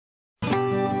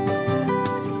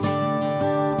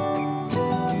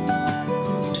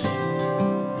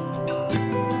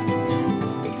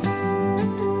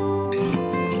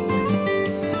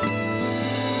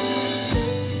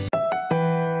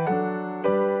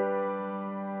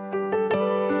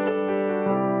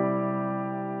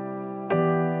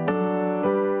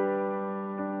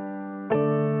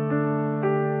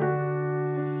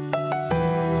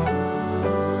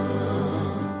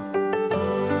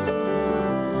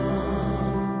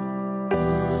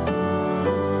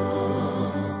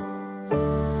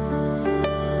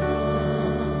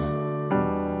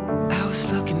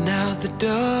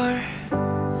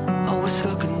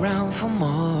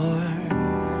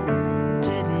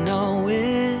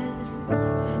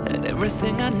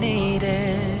everything I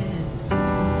needed.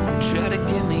 Try to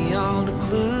give me all the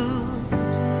clues,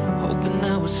 hoping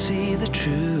I would see the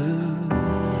truth.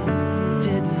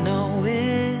 Didn't know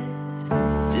it,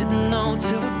 didn't know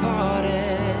till we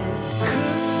parted.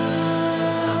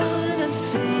 Couldn't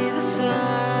see the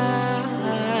signs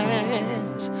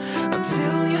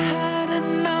until you had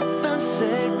enough and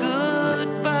said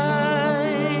goodbye.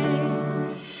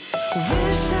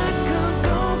 Wish I could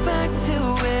go back to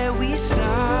where we started.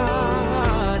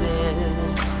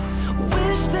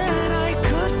 Wish that I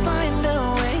could find a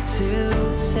way to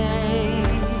say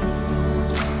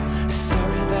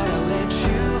sorry that I let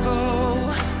you go,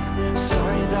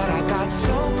 sorry that I got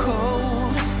so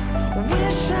cold.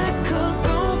 Wish I could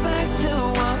go back to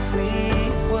what we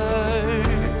were.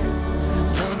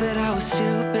 Know that I was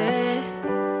stupid,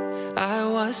 I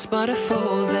was but a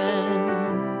fool then.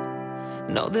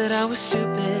 Know that I was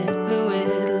stupid, blew it,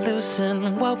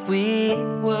 losing what we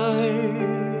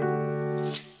were.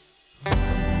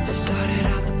 Started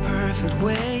out the perfect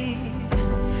way,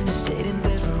 stayed in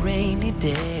bed for rainy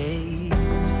days.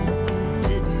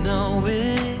 Didn't know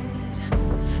it,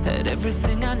 had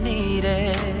everything I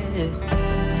needed.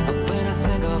 And when I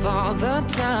think of all the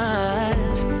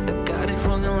times I got it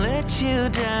wrong and let you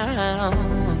down,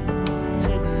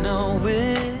 didn't know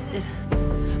it,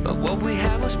 but what we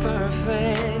had was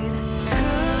perfect.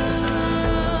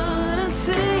 Couldn't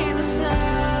see the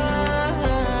signs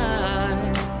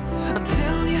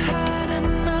until you had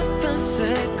enough and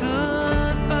said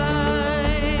goodbye.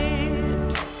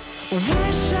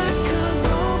 Wish I could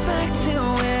go back to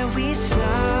where we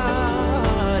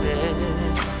started.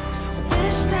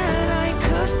 Wish that I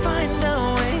could find a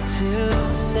way to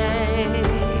say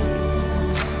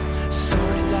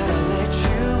sorry that I let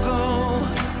you go,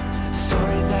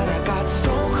 sorry that I got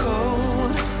so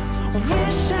cold.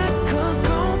 Wish I could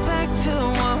go back to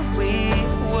what we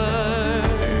were.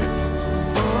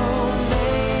 Oh,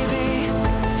 maybe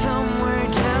somewhere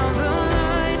down the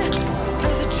line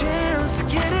there's a chance to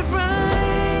get it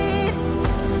right.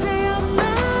 Say I'm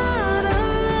not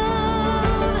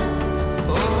alone.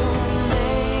 Oh,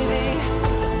 maybe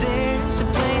there's a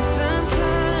place and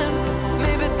time.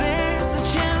 Maybe there's a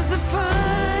chance to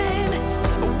find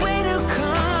a way to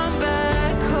come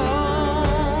back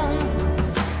home.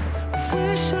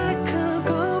 Wish I could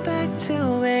go back to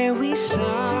where we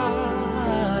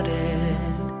started.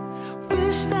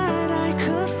 Wish that I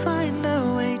could find a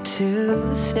way to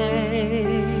say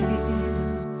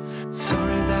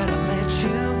sorry that I let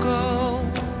you go,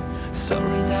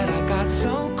 sorry that I got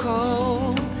so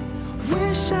cold.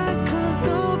 Wish I could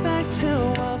go back to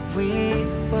what we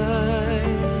were,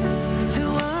 to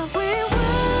what we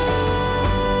were.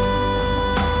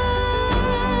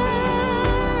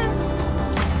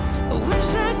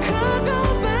 Wish I could go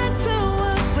back to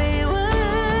what we were.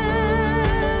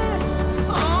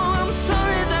 Oh, I'm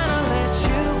sorry that I let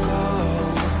you go,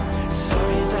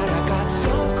 sorry that I got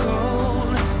so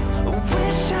cold.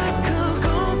 Wish I could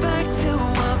go back to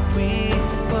what we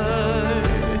were.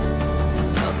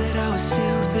 Know that I was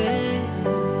stupid,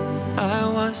 I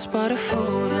was but a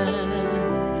fool then.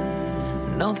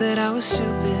 Know that I was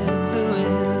stupid, blew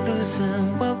it,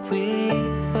 losing what we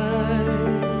were.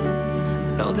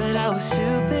 Know that I was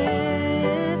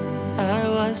stupid, I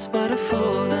was but a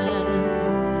fool then.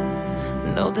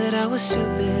 Know that I was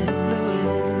stupid, blew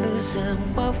it, losing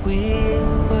what we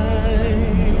were.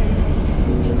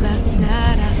 Last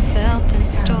night I felt the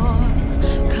storm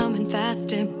coming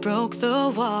fast, it broke the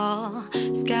wall,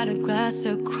 scattered glass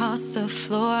across the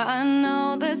floor. I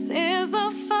know this is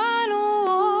the final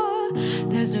war.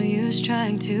 There's no use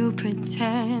trying to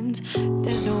pretend,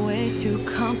 there's no way to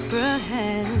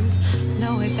comprehend.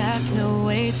 No way back, no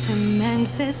way to mend.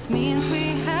 This means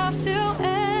we have to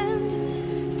end.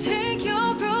 Take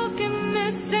your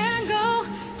brokenness and go.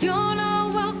 You're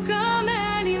not welcome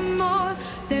anymore.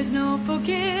 There's no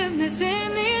forgiveness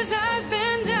in these eyes.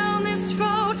 Been down this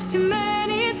road too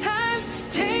many times.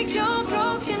 Take your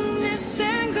brokenness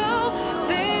and go.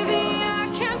 Baby, I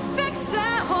can't fix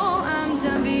that hole. I'm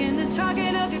done being the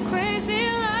target of your crazy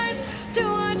lies. Do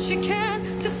what you can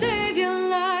to save your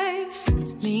life.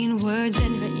 Mean words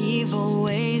and your evil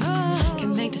ways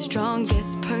can make the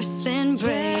strongest person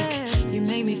break. You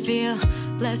made me feel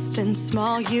less than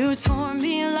small. You tore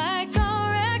me like a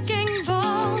wrecking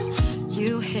ball.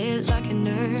 You hit like an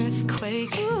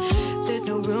earthquake. There's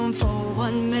no room for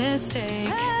one mistake.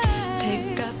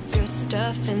 Pick up your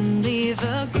stuff and leave.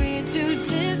 Agree to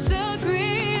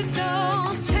disagree. So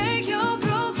take your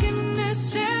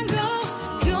brokenness and go.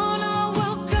 You're not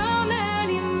welcome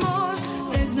anymore.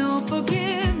 There's no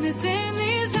forgiveness in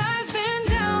these eyes. Been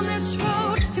down this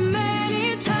road too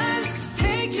many times.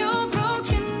 Take your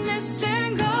brokenness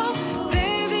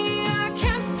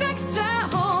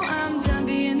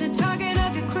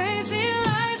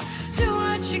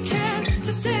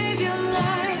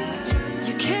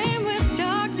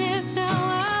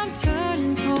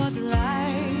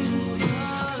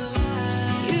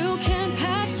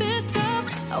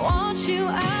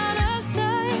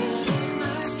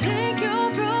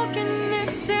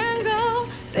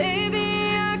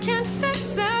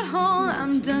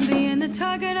I'm done being the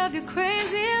target of your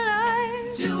crazy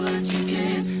lies. Do what you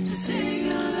can to save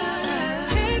your life.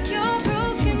 Take your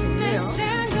brokenness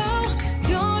and go.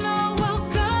 You're not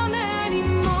welcome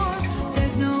anymore.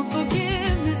 There's no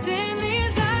forgiveness in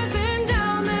these eyes. Been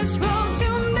down this road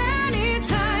too many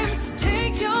times.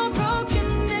 Take your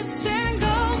brokenness and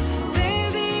go.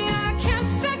 Baby, I can't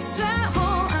fix that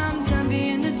hole. I'm done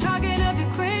being the target of your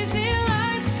crazy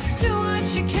lies. Do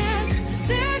what you can to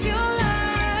save your life.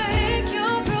 Take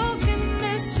your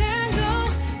brokenness and go.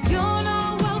 You're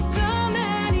not welcome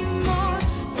anymore.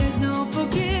 There's no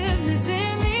forgiveness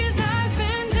in these eyes.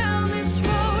 Been down this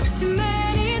road too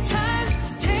many times.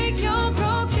 Take your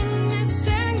brokenness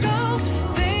and go.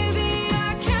 Baby,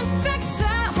 I can't fix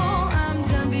that hole. I'm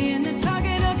done being the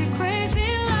target of your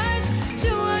crazy lies.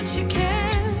 Do what you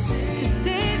can to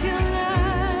save your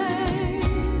life.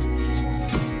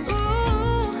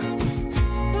 Ooh,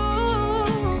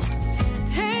 ooh.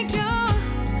 Take your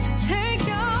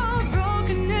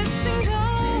brokenness and go.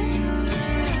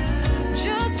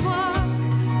 Just walk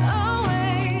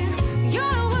away.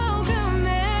 You're not welcome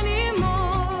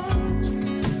anymore.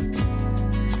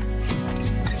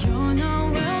 You're not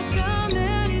welcome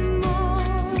anymore.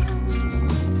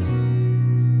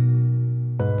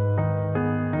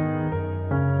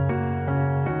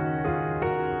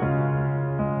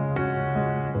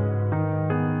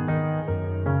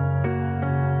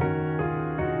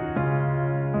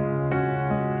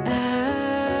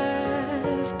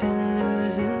 I've been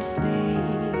losing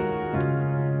sleep,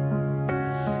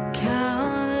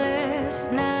 countless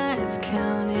nights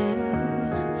counting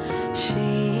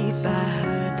sheep. I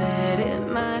heard that it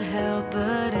might help,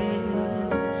 but